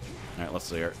 alright, let's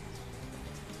see here.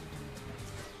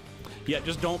 Yeah,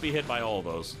 just don't be hit by all of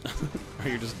those. Or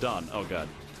you're just done. Oh, God.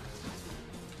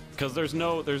 Because there's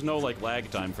no, like,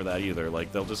 lag time for that, either.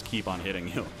 Like, they'll just keep on hitting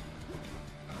you.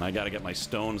 I gotta get my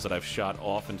stones that I've shot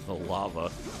off into the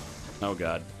lava. Oh,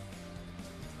 God.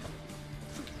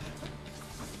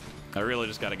 I really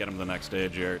just gotta get him to the next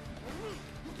stage here.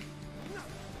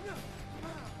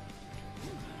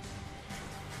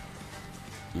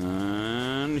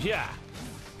 And yeah.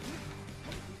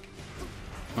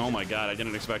 Oh my God, I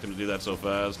didn't expect him to do that so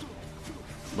fast.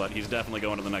 But he's definitely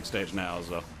going to the next stage now,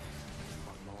 so.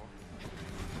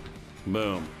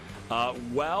 Boom.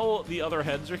 While the other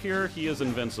heads are here, he is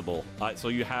invincible. So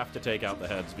you have to take out the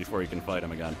heads before you can fight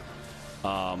him again.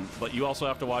 But you also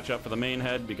have to watch out for the main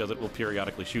head because it will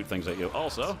periodically shoot things at you.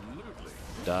 Also,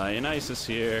 Dionysus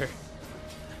here.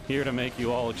 Here to make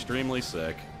you all extremely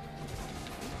sick.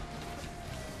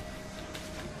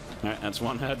 Alright, that's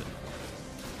one head.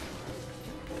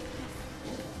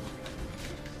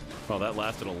 Oh, that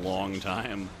lasted a long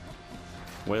time.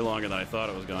 Way longer than I thought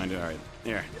it was going to. Alright,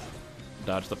 here.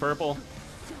 Dodge the purple.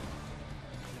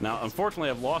 Now, unfortunately,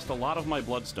 I've lost a lot of my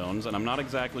bloodstones, and I'm not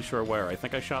exactly sure where. I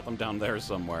think I shot them down there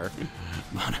somewhere,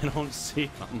 but I don't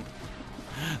see them.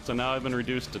 So now I've been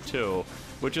reduced to 2,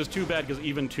 which is too bad, because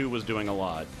even 2 was doing a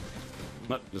lot.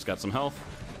 But just got some health.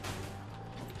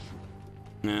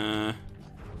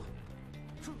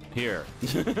 Here.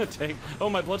 Take. Oh,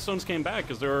 my bloodstones came back,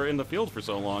 because they were in the field for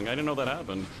so long. I didn't know that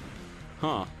happened.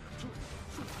 Huh.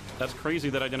 That's crazy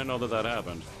that I didn't know that that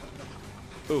happened.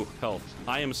 Ooh, health.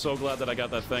 I am so glad that I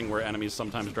got that thing where enemies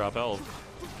sometimes drop health.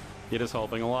 It is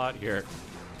helping a lot here.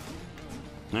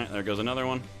 Alright, there goes another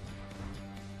one.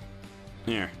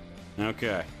 Here.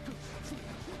 Okay.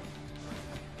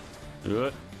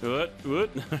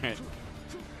 Alright.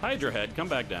 Hydra head, come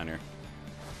back down here.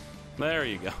 There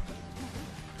you go.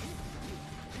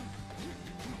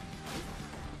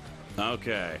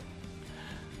 Okay.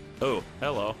 Oh,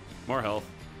 hello. More health.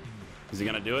 Is he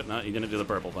gonna do it? No, he didn't do the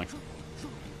purple thing.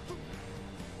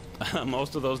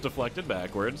 Most of those deflected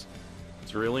backwards.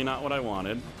 It's really not what I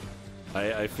wanted.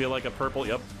 I feel like a purple,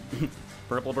 yep.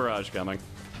 Purple barrage coming.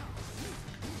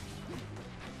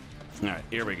 Alright,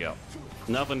 here we go.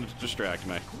 Nothing to distract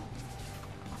me.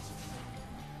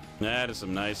 That is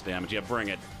some nice damage. Yeah, bring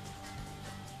it.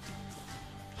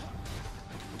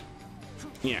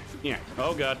 Yeah, yeah.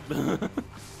 Oh, God.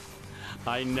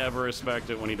 I never expect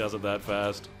it when he does it that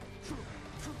fast.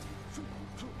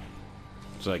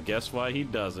 So I guess why he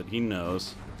does it. He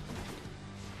knows.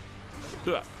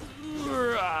 Oh,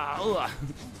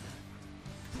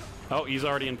 he's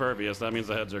already impervious. That means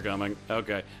the heads are coming.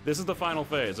 Okay. This is the final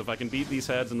phase. If I can beat these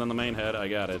heads and then the main head, I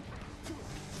got it.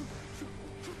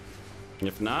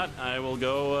 If not, I will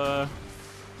go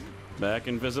back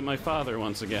and visit my father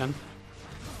once again.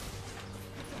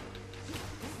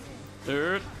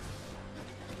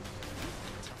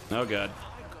 Oh, God.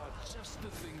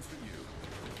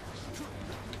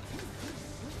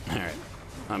 Alright.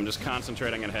 I'm just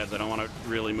concentrating on heads. I don't want to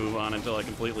really move on until I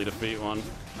completely defeat one.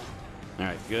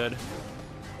 Alright, good.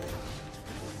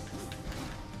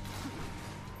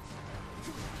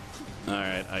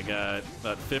 Alright, I got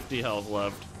about 50 health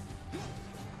left.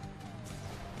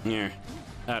 Here.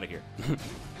 Out of here.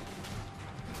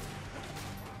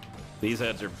 These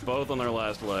heads are both on their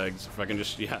last legs. If I can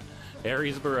just, yeah.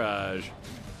 Ares Barrage.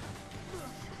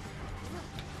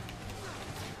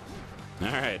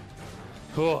 Alright.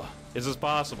 Whew. Is this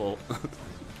possible?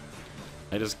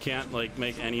 I just can't, like,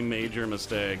 make any major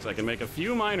mistakes. I can make a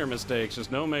few minor mistakes,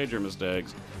 just no major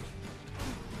mistakes.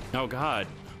 Oh, God.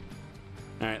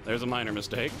 Alright, there's a minor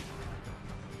mistake.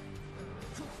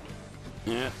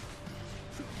 Yeah.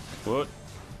 What?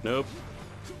 Nope.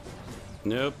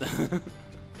 Nope.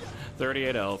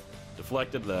 38 health.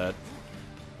 Deflected that.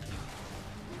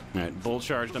 Alright, bull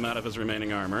charged him out of his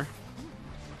remaining armor.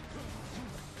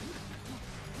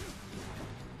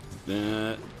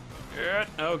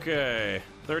 Okay.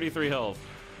 33 health.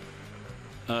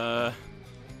 That's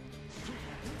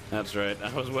right.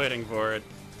 I was waiting for it.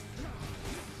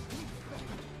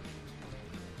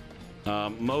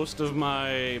 Most of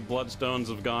my bloodstones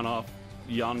have gone off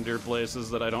yonder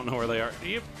places that I don't know where they are.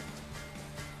 Yep.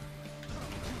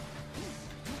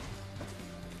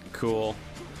 Cool.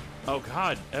 Oh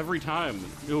god, every time.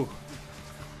 Ooh.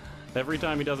 Every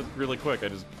time he does it really quick,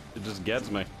 it just gets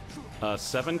me.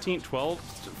 17, 12,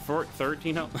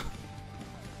 13 health.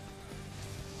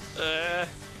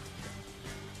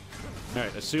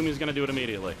 Alright, assume he's gonna do it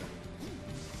immediately.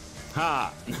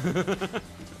 Ha!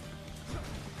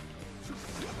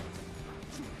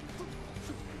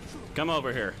 Come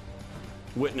over here.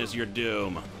 Witness your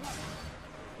doom.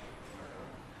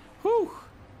 Whew!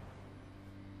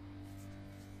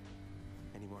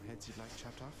 Any more heads you'd like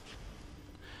chopped off?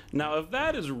 Now, if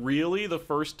that is really the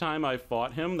first time I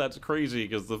fought him, that's crazy,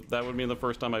 because that would mean the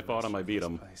first time I fought him, I beat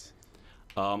him.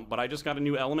 But I just got a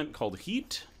new element called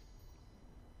Heat.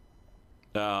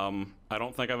 I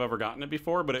don't think I've ever gotten it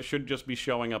before, but it should just be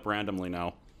showing up randomly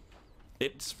now.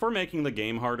 It's for making the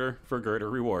game harder for greater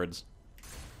rewards.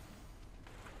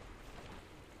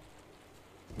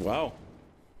 Wow.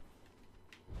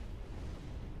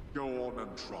 Go on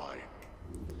and try.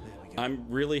 I'm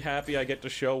really happy I get to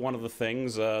show one of the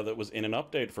things that was in an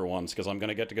update for once, because I'm going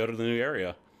to get to go to the new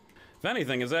area. If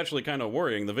anything, it's actually kind of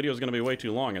worrying. The video is going to be way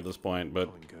too long at this point, but...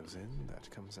 Coin goes in, that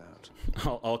comes out.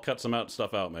 I'll cut some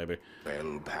stuff out, maybe.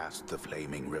 Well past the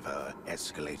flaming river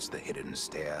escalates the hidden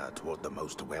stair toward the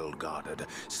most well-guarded,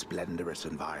 splendorous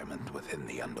environment within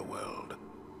the underworld.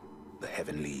 The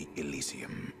heavenly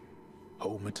Elysium.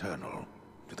 Home eternal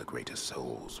to the greatest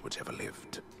souls which ever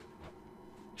lived.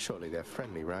 Surely they're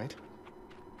friendly, right?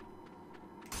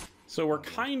 So we're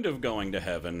kind of going to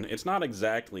heaven. It's not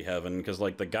exactly heaven, because,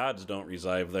 like, the gods don't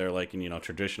reside there, like, in, you know,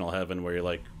 traditional heaven, where you're,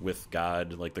 like, with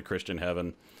God, like the Christian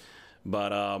heaven.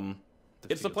 But,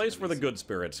 it's the place where the good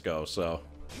spirits go, so...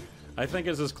 I think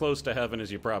it's as close to heaven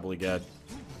as you probably get.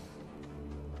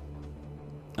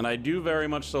 And I do very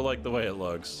much so like the way it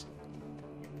looks.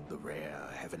 The rare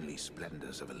heavenly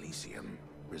splendors of Elysium,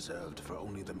 reserved for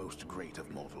only the most great of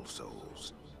mortal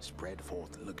souls, spread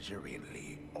forth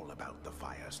luxuriantly all about the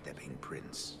fire-stepping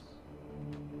prince.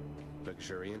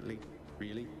 Luxuriantly?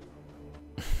 Really?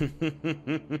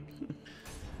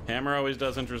 Hammer always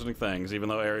does interesting things, even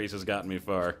though Ares has gotten me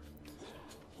far.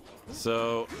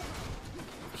 So,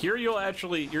 here you'll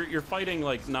actually, you're fighting,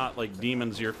 like, not like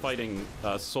demons, you're fighting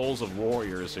souls of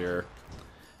warriors here.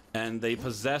 And they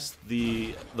possess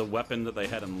the weapon that they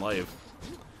had in life.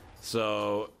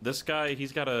 So, this guy,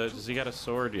 does he got a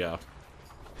sword? Yeah.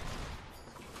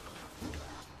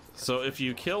 So if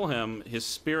you kill him, his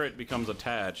spirit becomes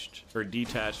attached, or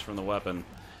detached from the weapon.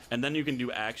 And then you can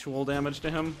do actual damage to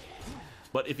him.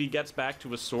 But if he gets back to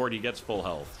his sword, he gets full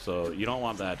health. So you don't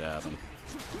want that to happen.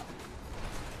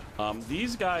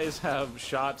 These guys have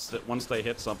shots that once they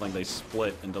hit something, they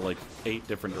split into like 8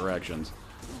 different directions.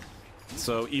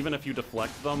 So even if you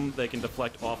deflect them, they can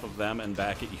deflect off of them and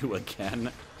back at you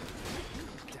again.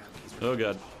 Oh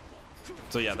god.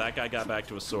 So yeah, that guy got back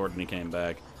to his sword and he came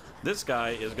back. This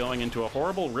guy is going into a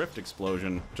horrible rift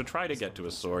explosion to try to get to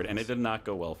his sword, and it did not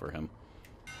go well for him.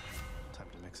 Time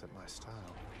to mix up my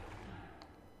style.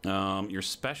 Your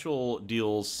special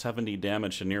deals 70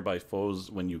 damage to nearby foes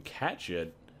when you catch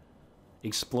it.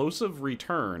 Explosive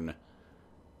return.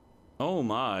 Oh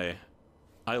my.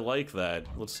 I like that.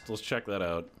 Let's check that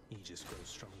out. Aegis grows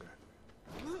stronger.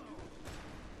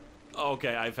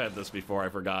 Okay, I've had this before. I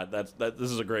forgot. This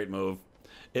is a great move.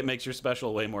 It makes your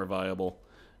special way more viable.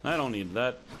 I don't need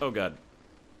that. Oh god.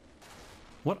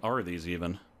 What are these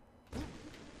even?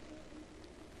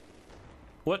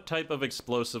 What type of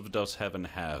explosive does heaven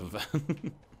have?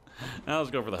 Now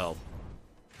let's go for the health.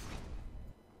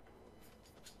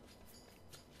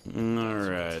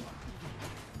 Alright.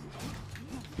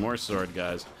 More sword,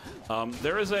 guys.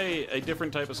 There is a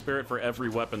different type of spirit for every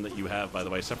weapon that you have, by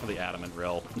the way, except for the adamant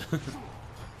rail.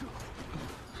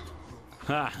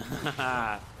 Ha ha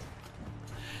ha.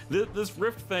 This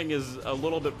rift thing is a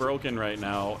little bit broken right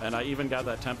now, and I even got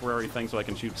that temporary thing so I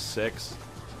can shoot 6.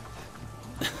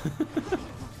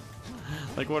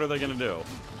 Like, what are they gonna do?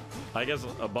 I guess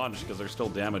a bunch, because they're still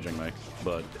damaging me,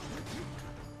 but...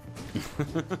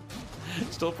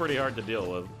 still pretty hard to deal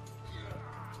with.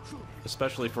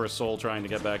 Especially for a soul trying to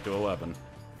get back to a weapon.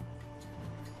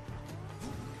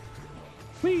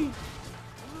 Whee!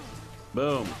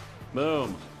 Boom.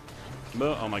 Boom.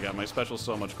 Boom. Oh my god, my special's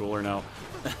so much cooler now.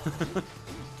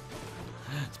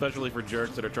 Especially for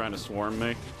jerks that are trying to swarm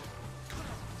me.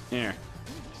 Here.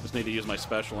 Just need to use my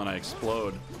special and I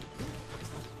explode.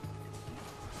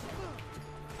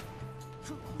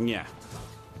 Yeah.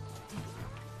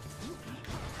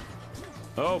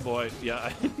 Oh boy, yeah,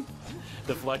 I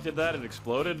deflected that, it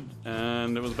exploded,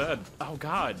 and it was bad. Oh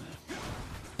god.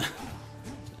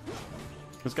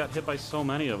 Just got hit by so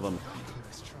many of them.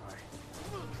 Nice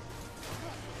try.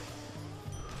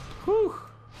 Whew.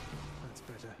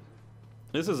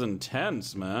 This is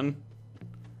intense, man.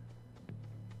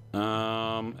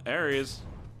 Ares.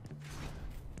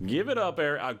 Give it up,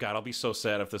 Ares. Oh, God, I'll be so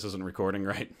sad if this isn't recording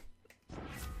right.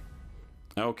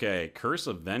 Okay, Curse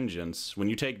of Vengeance. When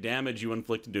you take damage, you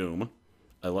inflict doom.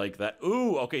 I like that.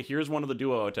 Ooh, okay, here's one of the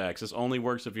duo attacks. This only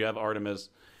works if you have Artemis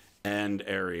and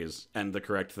Ares and the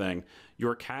correct thing.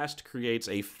 Your cast creates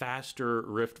a faster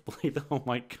Rift Blade. Oh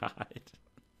my god.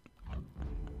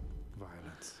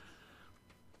 Violence.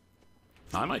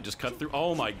 I might just cut through.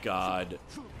 Oh my god.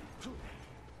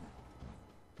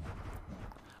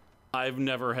 I've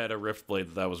never had a Rift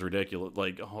Blade that was ridiculous.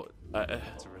 Like, oh,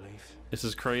 It's a relief. This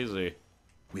is crazy.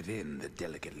 Within the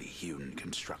delicately hewn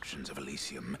constructions of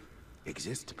Elysium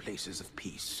exist places of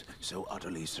peace so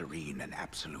utterly serene and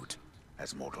absolute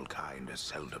as mortal kind is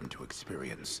seldom to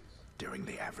experience during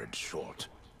the average short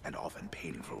and often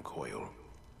painful coil.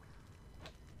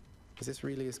 Is this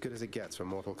really as good as it gets for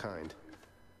mortal kind?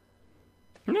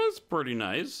 That's pretty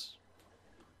nice.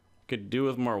 Could do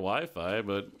with more Wi-Fi,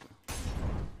 but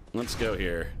let's go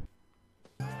here.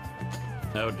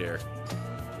 Oh dear.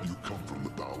 You come from the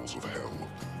bowels of hell.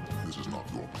 This is not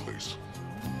your place.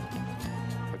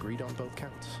 Agreed on both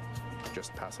counts.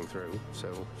 Just passing through, so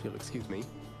if you'll excuse me.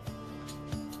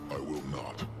 I will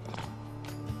not.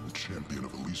 The champion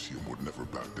of Elysium would never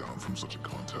back down from such a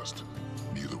contest.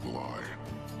 Neither will I.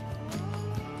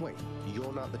 Wait,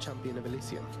 you're not the champion of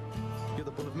Elysium? You're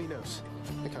the Bull of Minos.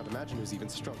 I can't imagine who's even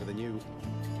stronger than you.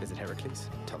 Is it Heracles?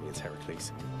 Tell me it's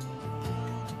Heracles.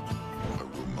 I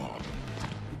will not.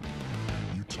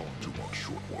 You talk too much,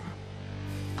 short one.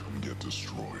 Come get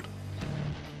destroyed.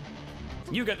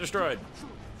 You get destroyed.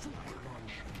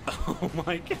 Oh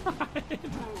my god.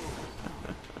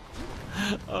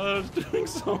 Oh, it's doing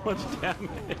so much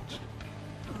damage.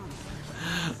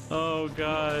 Oh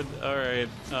god. Alright.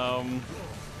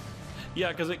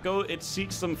 Yeah, because it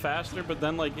seeks them faster, but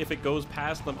then like if it goes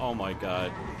past them, oh my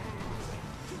god.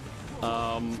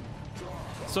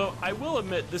 So I will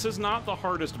admit, this is not the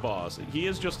hardest boss. He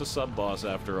is just a sub-boss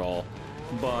after all.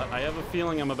 But I have a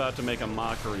feeling I'm about to make a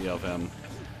mockery of him.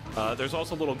 There's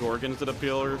also little gorgons that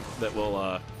appear that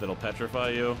will that'll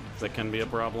petrify you. That can be a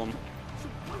problem.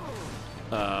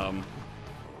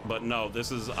 But no,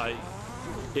 this is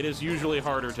it is usually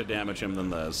harder to damage him than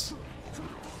this.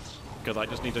 Because I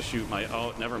just need to shoot my...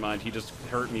 Oh, never mind. He just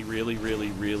hurt me really, really,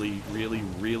 really, really,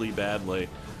 really badly.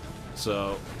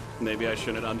 So maybe I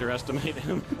shouldn't underestimate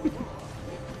him.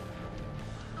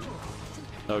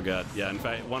 Oh god. Yeah, in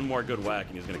fact, one more good whack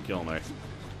and he's gonna kill me.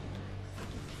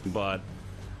 But,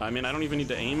 I mean, I don't even need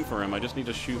to aim for him. I just need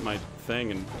to shoot my thing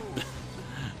and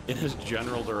in his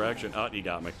general direction. Oh, he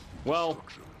got me. Well,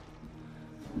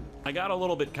 I got a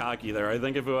little bit cocky there. I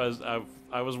think if it was...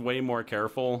 I was way more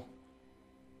careful,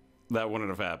 that wouldn't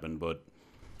have happened, but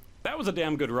that was a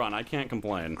damn good run. I can't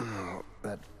complain. Oh,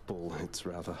 that bull hits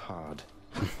rather hard.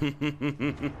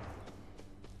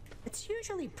 It's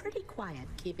usually pretty quiet,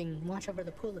 keeping watch over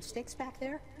the pool of sticks back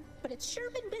there. But it's sure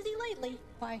been busy lately.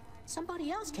 Why, somebody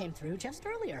else came through just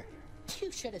earlier.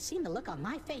 You should have seen the look on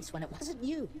my face when it wasn't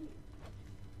you.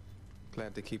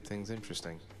 Glad to keep things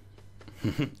interesting.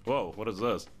 Whoa, what is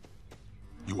this?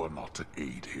 You are not to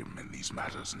aid him in these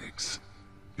matters, Nyx.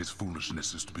 His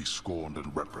foolishness is to be scorned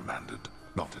and reprimanded,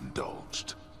 not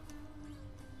indulged.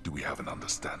 Do we have an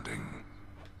understanding?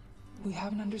 We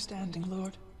have an understanding,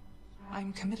 Lord.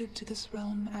 I'm committed to this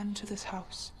realm and to this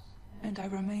house, and I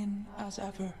remain, as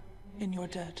ever, in your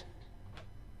debt.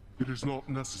 It is not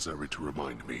necessary to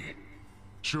remind me.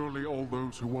 Surely all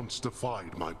those who once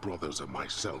defied my brothers and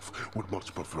myself would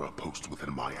much prefer a post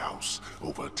within my house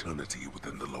over eternity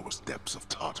within the lowest depths of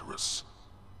Tartarus.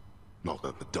 Not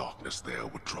that the darkness there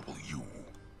would trouble you.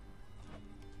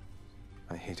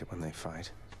 I hate it when they fight.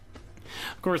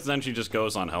 Of course, then she just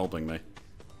goes on helping me.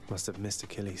 Must have missed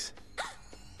Achilles.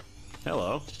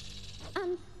 Hello.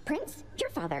 Prince, your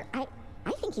father, I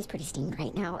think he's pretty steamed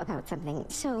right now about something,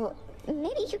 so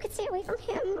maybe you could stay away from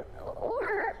him,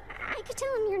 or I could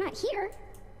tell him you're not here.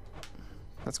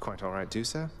 That's quite all right,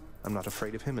 Dusa. I'm not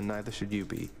afraid of him, and neither should you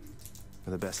be.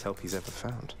 You're the best help he's ever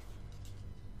found.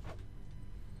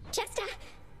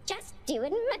 Just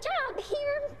doing my job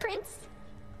here, Prince.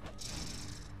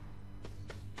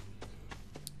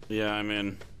 Yeah, I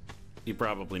mean, he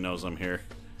probably knows I'm here.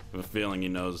 I have a feeling he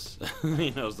knows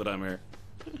he knows that I'm here.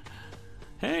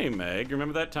 Hey, Meg,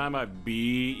 remember that time I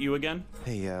beat you again?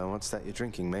 Hey, what's that you're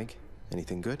drinking, Meg?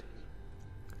 Anything good?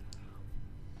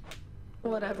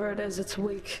 Whatever it is, it's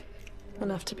weak.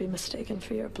 Enough to be mistaken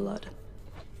for your blood.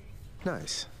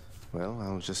 Nice. Well,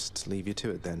 I'll just leave you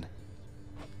to it then.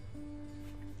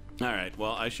 Alright,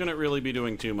 well, I shouldn't really be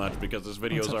doing too much because this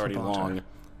video is already long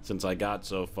since I got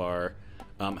so far.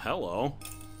 Hello.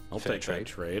 I'll take that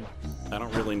trade. I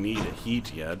don't really need a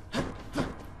heat yet.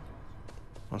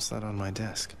 What's that on my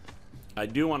desk? I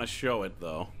do want to show it,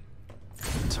 though.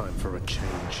 Time for a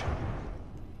change.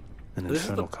 An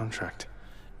infernal contract.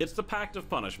 It's the Pact of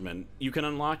Punishment. You can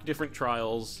unlock different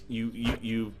trials.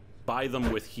 You buy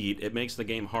them with heat. It makes the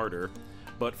game harder.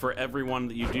 But for every one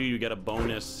that you do, you get a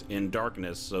bonus in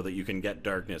darkness so that you can get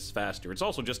darkness faster. It's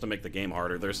also just to make the game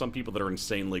harder. There's some people that are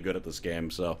insanely good at this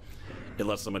game, so it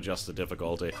lets them adjust the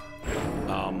difficulty.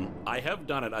 I have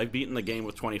done it. I've beaten the game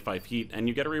with 25 heat, and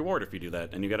you get a reward if you do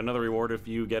that. And you get another reward if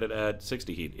you get it at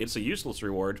 60 heat. It's a useless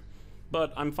reward,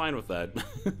 but I'm fine with that.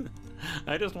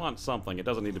 I just want something. It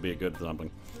doesn't need to be a good something.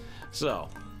 So,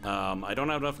 I don't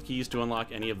have enough keys to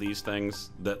unlock any of these things,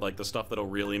 that like the stuff that'll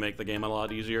really make the game a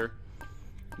lot easier.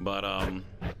 But, I've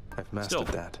mastered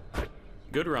that.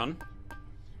 Good run.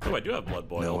 Oh, I do have Blood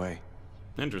Boil. No way.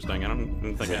 Interesting. I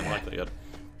didn't think I liked that yet.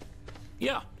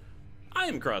 Yeah. I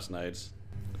am CrossKnights.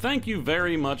 Thank you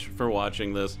very much for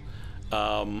watching this.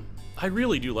 I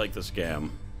really do like this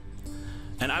game.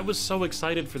 And I was so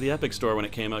excited for the Epic Store when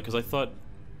it came out, because I thought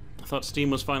Steam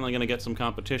was finally going to get some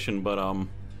competition, but,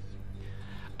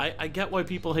 I get why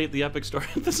people hate the Epic Store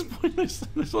at this point.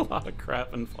 There's a lot of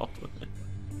crap involved with it.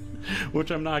 Which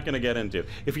I'm not going to get into.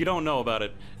 If you don't know about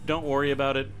it, don't worry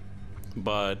about it,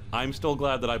 but I'm still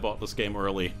glad that I bought this game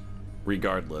early,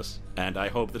 regardless, and I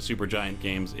hope that Supergiant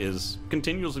Games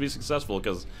continues to be successful,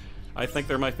 because I think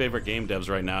they're my favorite game devs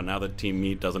right now that Team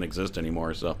Meat doesn't exist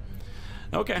anymore, so...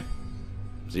 Okay.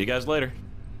 See you guys later.